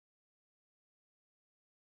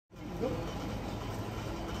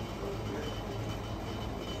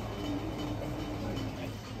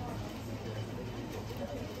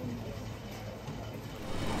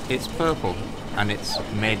It's purple and it's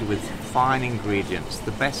made with fine ingredients.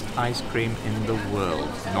 The best ice cream in the world.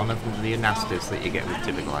 None of the nasties that you get with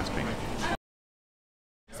typical ice cream.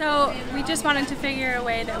 So we just wanted to figure a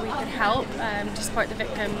way that we could help to support the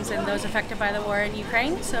victims and those affected by the war in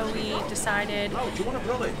Ukraine. So we decided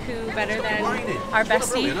who better than our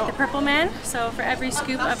bestie, the Purpleman. So for every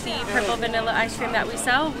scoop of the purple vanilla ice cream that we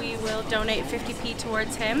sell, we will donate 50p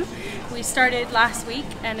towards him. We started last week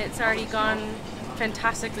and it's already gone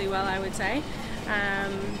fantastically well, I would say.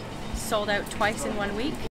 Sold out twice in 1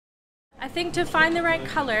 week. I think to find the right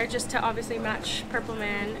color, just to obviously match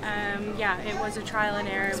Purpleman, yeah, it was a trial and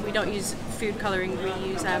error. We don't use food coloring, we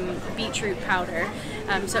use beetroot powder.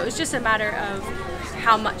 So it was just a matter of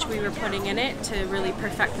how much we were putting in it to really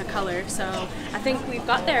perfect the color. So I think we've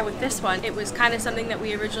got there with this one. It was kind of something that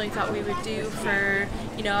we originally thought we would do for,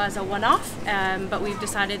 you know, as a one-off, but we've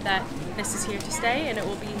decided that this is here to stay and it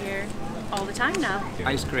will be here all the time now.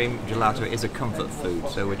 Ice cream, gelato is a comfort food,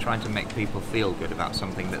 so we're trying to make people feel good about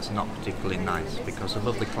something that's not particularly nice, because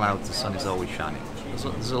above the clouds the sun is always shining.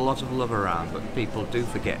 There's a lot of love around, but people do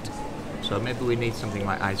forget. So maybe we need something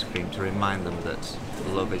like ice cream to remind them that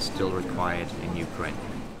love is still required in Ukraine.